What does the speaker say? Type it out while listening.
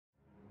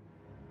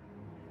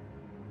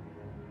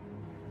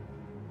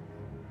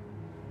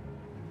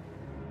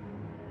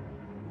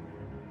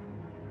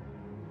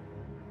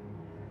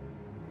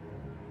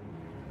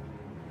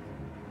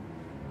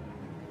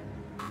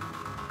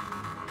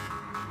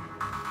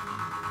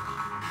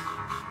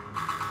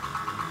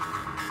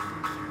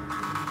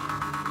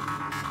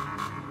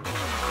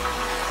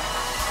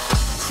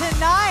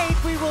Tonight,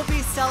 we will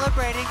be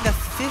celebrating the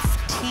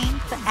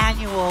 15th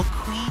annual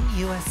Queen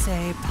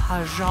USA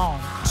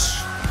pageant.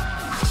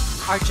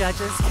 Our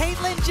judges,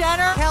 Caitlyn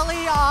Jenner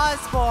Kelly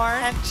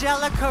Osbourne,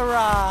 Angelica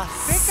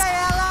Ross,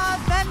 Michaela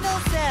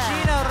Mendelsohn,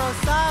 Geena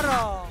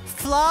Rocero,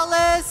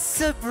 flawless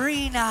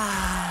Sabrina.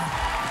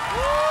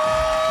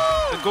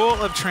 The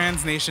goal of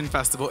TransNation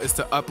Festival is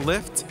to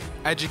uplift,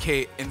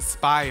 educate,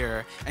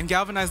 inspire, and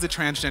galvanize the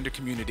transgender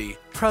community.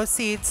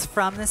 Proceeds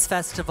from this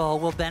festival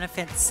will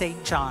benefit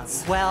St.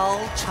 John's Well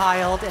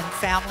Child and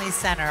Family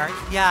Center.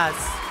 Yes.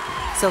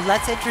 So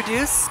let's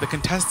introduce the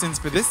contestants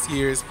for this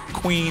year's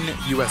Queen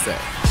USA.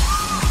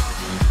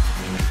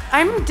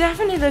 I'm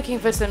definitely looking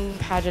for some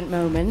pageant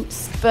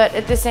moments, but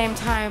at the same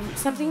time,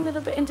 something a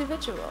little bit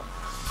individual.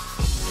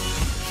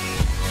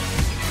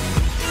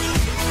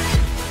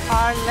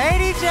 Our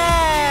Lady J.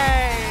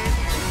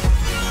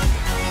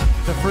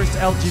 The first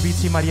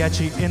LGBT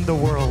mariachi in the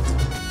world.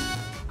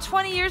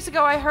 20 years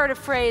ago, I heard a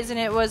phrase, and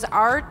it was,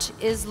 art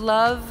is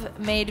love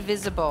made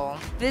visible.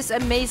 This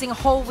amazing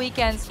whole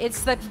weekend,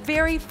 it's the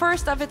very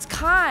first of its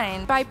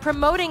kind. By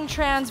promoting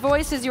trans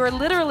voices, you are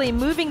literally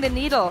moving the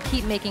needle.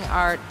 Keep making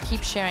art,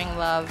 keep sharing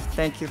love.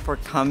 Thank you for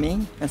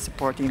coming and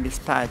supporting this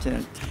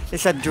pageant.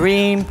 It's a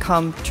dream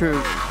come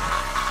true.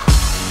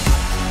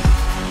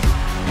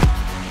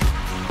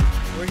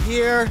 We're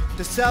here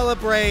to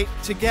celebrate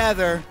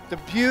together the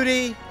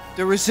beauty,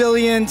 the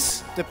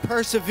resilience, the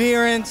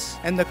perseverance,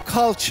 and the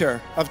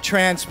culture of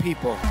trans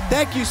people.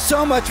 Thank you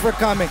so much for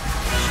coming.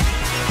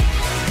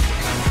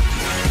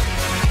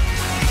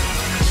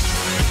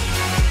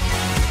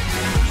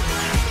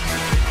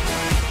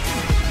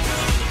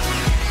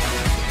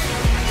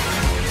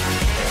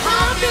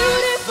 I'm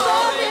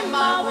beautiful in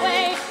my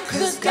way,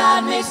 'cause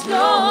God makes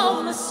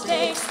no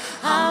mistakes.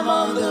 I'm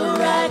on the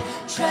right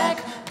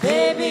track.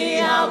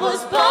 Baby, I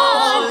was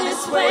born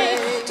this way.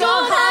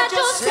 Don't hide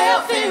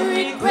yourself in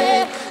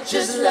regret.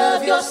 Just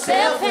love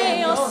yourself and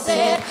you're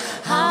set.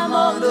 I'm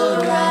on the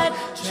right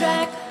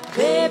track.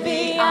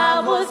 Baby, I